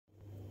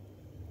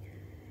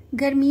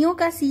गर्मियों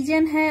का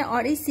सीजन है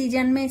और इस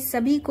सीजन में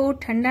सभी को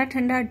ठंडा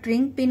ठंडा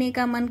ड्रिंक पीने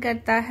का मन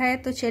करता है।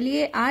 तो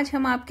चलिए आज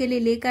हम आपके लिए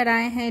लेकर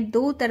आए हैं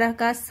दो तरह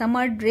का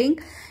समर ड्रिंक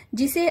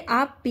जिसे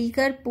आप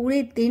पीकर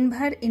पूरे दिन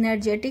भर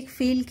एनर्जेटिक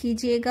फील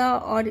कीजिएगा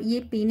और ये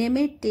पीने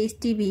में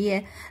टेस्टी भी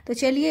है। तो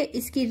चलिए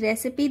इसकी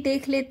रेसिपी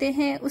देख लेते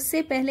हैं।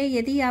 उससे पहले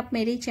यदि आप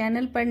मेरे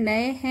चैनल पर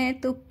नए हैं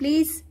तो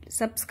प्लीज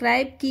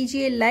सब्सक्राइब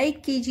कीजिए,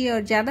 लाइक कीजिए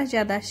और ज्यादा से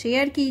ज्यादा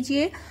शेयर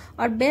कीजिए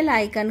और बेल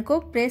आइकन को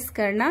प्रेस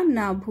करना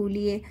ना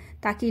भूलिए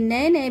ताकि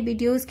नए नए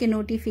वीडियोस के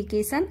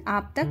नोटिफिकेशन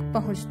आप तक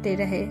पहुंचते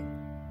रहे।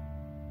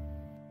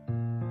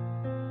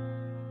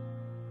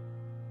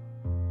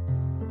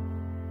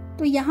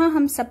 तो यहाँ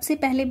हम सबसे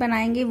पहले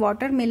बनाएंगे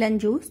वाटरमेलन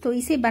जूस। तो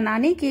इसे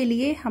बनाने के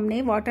लिए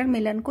हमने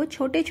वाटरमेलन को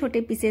छोटे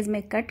छोटे पीसेज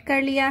में कट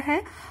कर लिया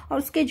है और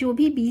उसके जो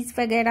भी बीज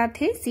वगैरह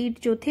थे, सीड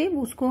जो थे,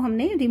 उसको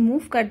हमने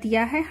रिमूव कर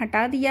दिया है,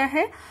 हटा दिया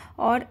है।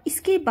 और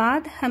इसके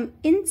बाद हम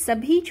इन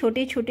सभी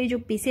छोटे छोटे जो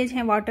पीसेज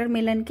हैं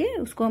वाटरमेलन के,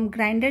 उसको हम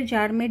ग्राइंडर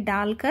जार में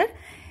डालकर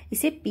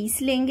इसे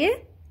पीस लेंगे।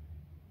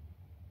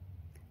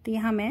 तो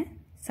यहाँ मैं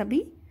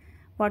सभी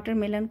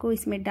वाटरमेलन को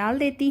इसमें डाल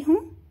देती हूँ।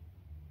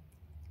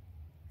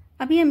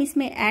 अभी हम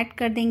इसमें ऐड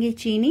कर देंगे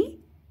चीनी।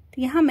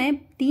 तो यहाँ मैं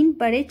 3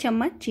 बड़े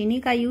चम्मच चीनी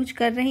का यूज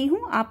कर रही हूँ।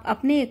 आप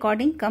अपने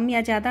अकॉर्डिंग कम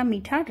या ज्यादा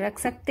मीठा रख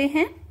सकते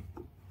हैं।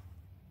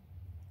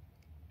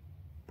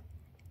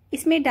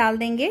 इसमें डाल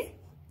देंगे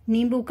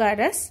नींबू का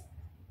रस।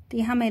 तो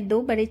यहाँ मैं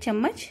 2 बड़े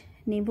चम्मच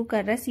नींबू का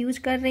रस यूज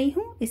कर रही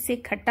हूँ, इससे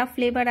खट्टा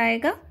फ्लेवर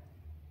आएगा।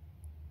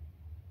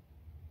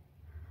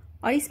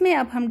 और इसमें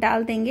अब हम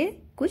डाल देंगे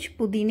कुछ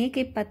पुदीने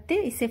के पत्ते,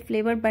 इससे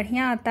फ्लेवर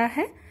बढ़िया आता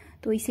है,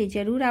 तो इसे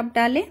जरूर आप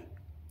डालें।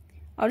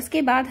 और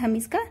उसके बाद हम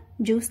इसका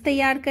जूस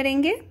तैयार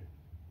करेंगे।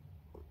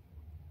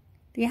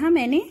 तो यहाँ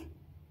मैंने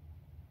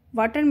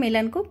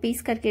वाटरमेलन को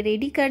पीस करके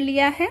रेडी कर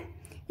लिया है।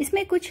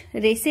 इसमें कुछ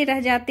रेसे रह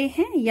जाते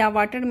हैं या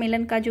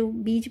वाटरमेलन का जो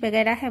बीज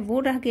वगैरह है वो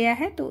रह गया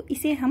है, तो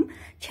इसे हम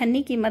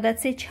छन्नी की मदद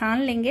से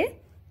छान लेंगे।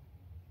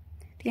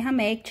 तो यहाँ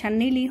मैं एक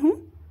छन्नी ली हूँ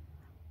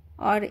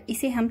और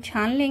इसे हम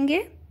छान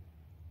लेंगे।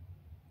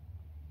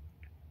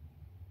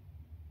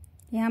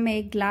 यहाँ मैं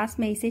एक ग्लास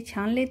में इसे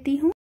छान लेती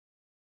हूँ।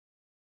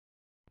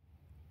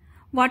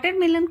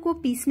 वाटरमेलन को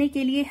पीसने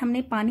के लिए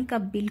हमने पानी का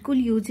बिल्कुल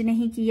यूज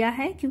नहीं किया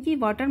है क्योंकि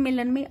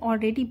वाटरमेलन में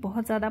ऑलरेडी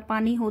बहुत ज़्यादा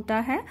पानी होता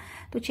है।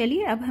 तो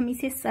चलिए अब हम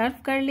इसे सर्व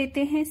कर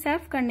लेते हैं।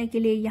 सर्व करने के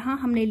लिए यहाँ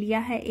हमने लिया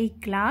है एक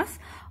ग्लास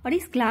और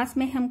इस ग्लास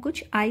में हम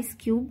कुछ आइस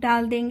क्यूब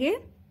डाल देंगे।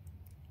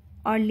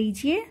 और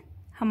लीजिए,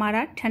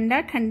 हमारा ठंडा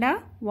ठंडा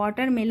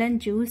वाटरमेलन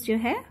जूस जो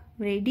है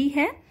रेडी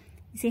है।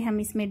 इसे हम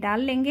इसमें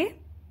डाल लेंगे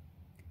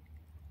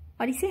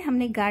और इसे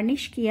हमने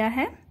गार्निश किया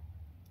है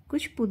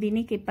कुछ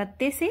पुदीने के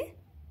पत्ते से।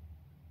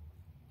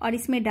 और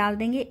इसमें डाल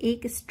देंगे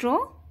एक स्ट्रॉ,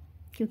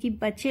 क्योंकि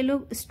बच्चे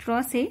लोग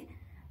स्ट्रॉ से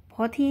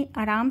बहुत ही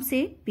आराम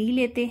से पी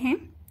लेते हैं।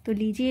 तो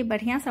लीजिए,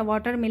 बढ़िया सा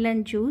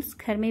वाटरमेलन जूस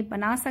घर में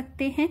बना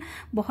सकते हैं,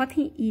 बहुत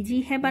ही इजी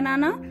है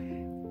बनाना।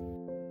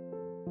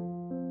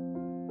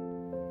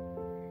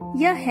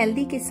 यह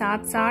हेल्दी के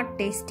साथ साथ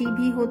टेस्टी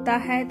भी होता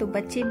है, तो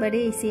बच्चे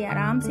बड़े इसे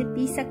आराम से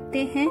पी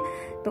सकते हैं।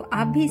 तो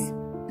आप भी इस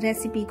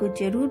रेसिपी को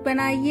जरूर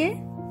बनाइए।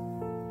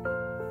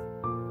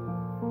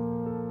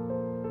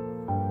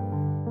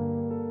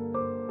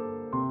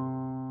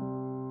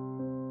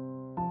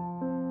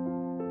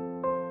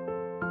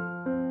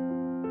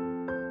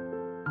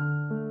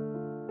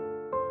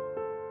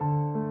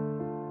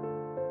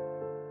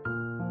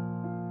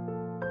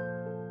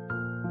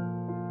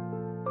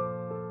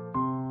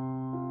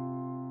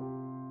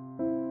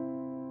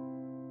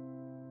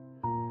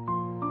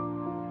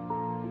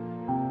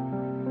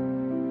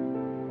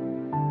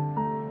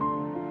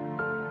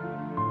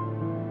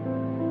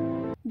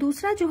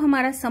 दूसरा जो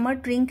हमारा समर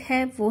ड्रिंक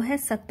है वो है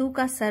सत्तू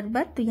का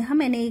शरबत। तो यहाँ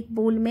मैंने एक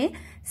बोल में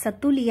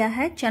सत्तू लिया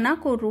है। चना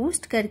को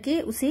रोस्ट करके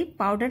उसे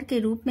पाउडर के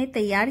रूप में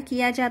तैयार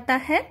किया जाता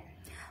है।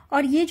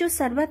 और ये जो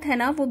शरबत है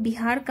ना, वो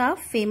बिहार का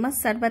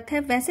फेमस शरबत है।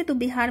 वैसे तो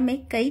बिहार में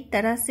कई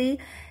तरह से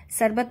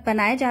शरबत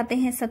बनाए जाते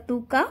हैं सत्तू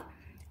का,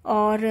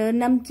 और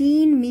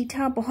नमकीन,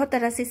 मीठा, बहुत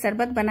तरह से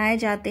शरबत बनाए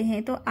जाते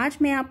हैं। तो आज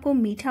मैं आपको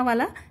मीठा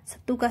वाला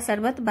सत्तू का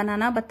शरबत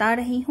बनाना बता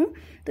रही हूँ।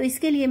 तो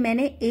इसके लिए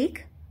मैंने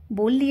एक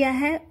बोल लिया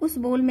है। उस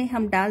बोल में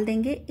हम डाल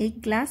देंगे 1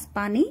 गिलास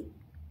पानी।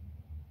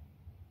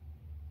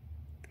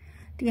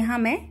 तो यहाँ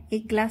मैं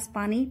 1 गिलास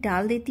पानी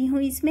डाल देती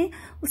हूँ इसमें।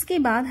 उसके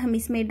बाद हम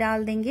इसमें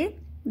डाल देंगे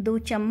 2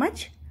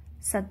 चम्मच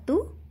सत्तू।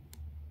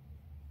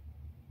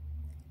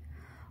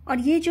 और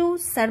ये जो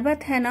शरबत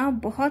है ना,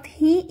 बहुत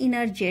ही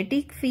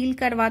एनर्जेटिक फील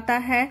करवाता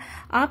है।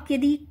 आप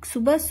यदि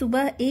सुबह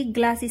सुबह 1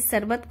 गिलास इस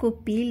शरबत को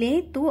पी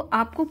लें तो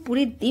आपको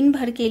पूरे दिन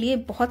भर के लिए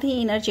बहुत ही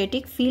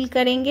एनर्जेटिक फील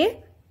करेंगे।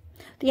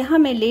 तो यहाँ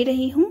मैं ले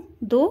रही हूँ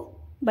 2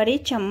 बड़े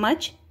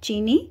चम्मच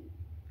चीनी।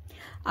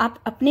 आप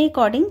अपने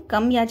अकॉर्डिंग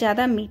कम या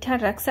ज्यादा मीठा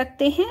रख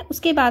सकते हैं।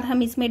 उसके बाद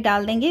हम इसमें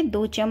डाल देंगे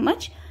 2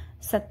 चम्मच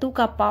सत्तू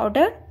का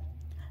पाउडर।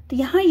 तो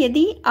यहाँ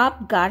यदि आप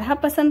गाढ़ा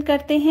पसंद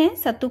करते हैं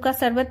सत्तू का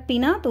शरबत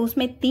पीना तो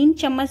उसमें 3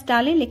 चम्मच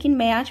डालें, लेकिन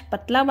मैं आज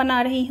पतला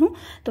बना रही हूँ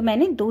तो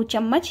मैंने 2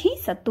 चम्मच ही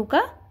सत्तू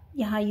का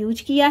यहाँ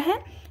यूज किया है।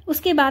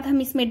 उसके बाद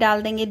हम इसमें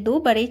डाल देंगे 2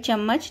 बड़े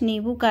चम्मच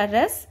नींबू का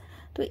रस।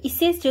 तो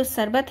इससे जो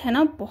शरबत है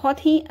ना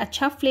बहुत ही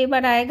अच्छा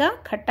फ्लेवर आएगा,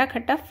 खट्टा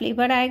खट्टा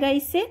फ्लेवर आएगा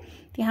इससे।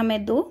 तो यहाँ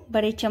मैं 2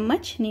 बड़े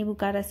चम्मच नींबू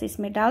का रस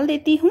इसमें डाल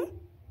देती हूँ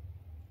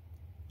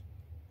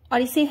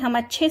और इसे हम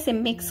अच्छे से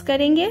मिक्स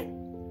करेंगे।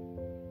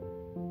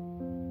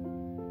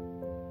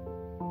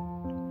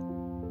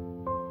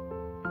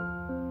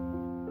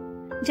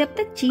 जब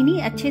तक चीनी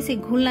अच्छे से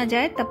घुल ना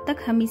जाए तब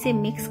तक हम इसे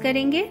मिक्स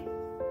करेंगे।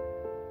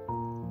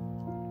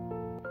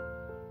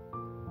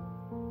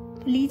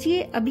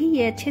 लीजिए, अभी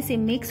ये अच्छे से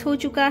मिक्स हो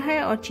चुका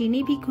है और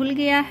चीनी भी घुल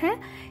गया है।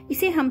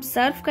 इसे हम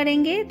सर्व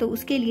करेंगे तो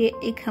उसके लिए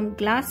एक हम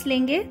ग्लास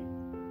लेंगे।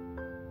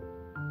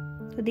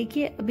 तो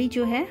देखिए अभी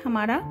जो है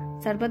हमारा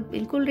शरबत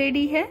बिल्कुल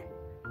रेडी है।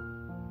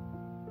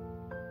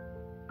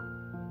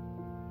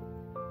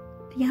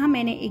 यहाँ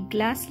मैंने एक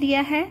ग्लास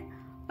लिया है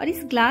और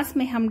इस ग्लास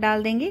में हम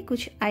डाल देंगे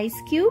कुछ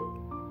आइस क्यूब,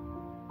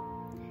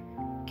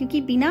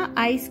 क्योंकि बिना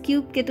आइस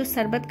क्यूब के तो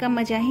शरबत का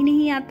मजा ही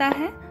नहीं आता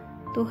है।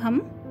 तो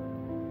हम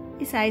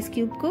इस आइस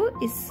क्यूब को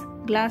इस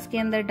ग्लास के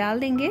अंदर डाल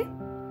देंगे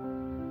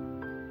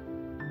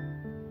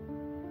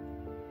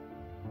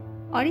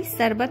और इस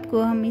शरबत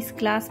को हम इस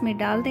ग्लास में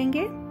डाल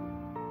देंगे।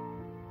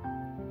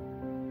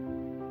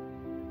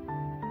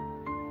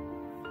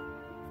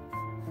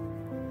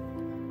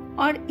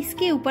 और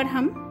इसके ऊपर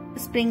हम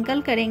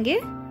स्प्रिंकल करेंगे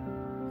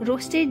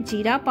रोस्टेड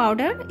जीरा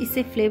पाउडर,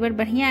 इससे फ्लेवर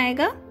बढ़िया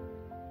आएगा।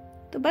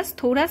 तो बस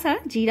थोड़ा सा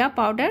जीरा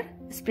पाउडर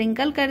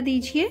स्प्रिंकल कर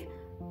दीजिए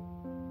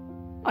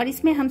और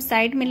इसमें हम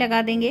साइड में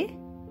लगा देंगे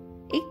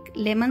एक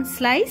लेमन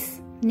स्लाइस,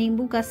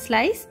 नींबू का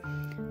स्लाइस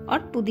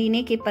और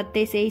पुदीने के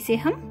पत्ते से इसे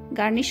हम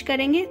गार्निश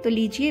करेंगे। तो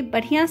लीजिए,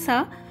 बढ़िया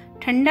सा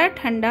ठंडा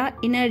ठंडा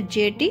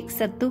एनर्जेटिक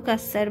सत्तू का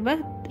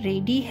शरबत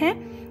रेडी है।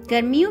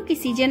 गर्मियों की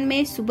सीजन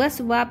में सुबह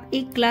सुबह आप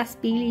 1 ग्लास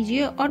पी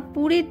लीजिए और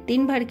पूरे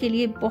दिन भर के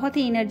लिए बहुत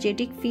ही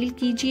एनर्जेटिक फील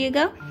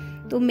कीजिएगा।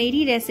 तो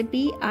मेरी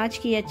रेसिपी आज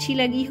की अच्छी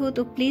लगी हो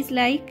तो प्लीज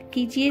लाइक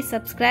कीजिए,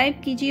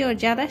 सब्सक्राइब कीजिए और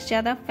ज्यादा से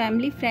ज्यादा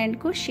फैमिली फ्रेंड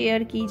को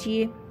शेयर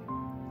कीजिए।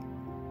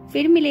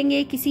 फिर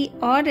मिलेंगे किसी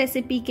और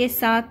रेसिपी के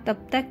साथ,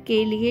 तब तक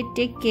के लिए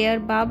टेक केयर,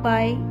 बाय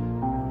बाय।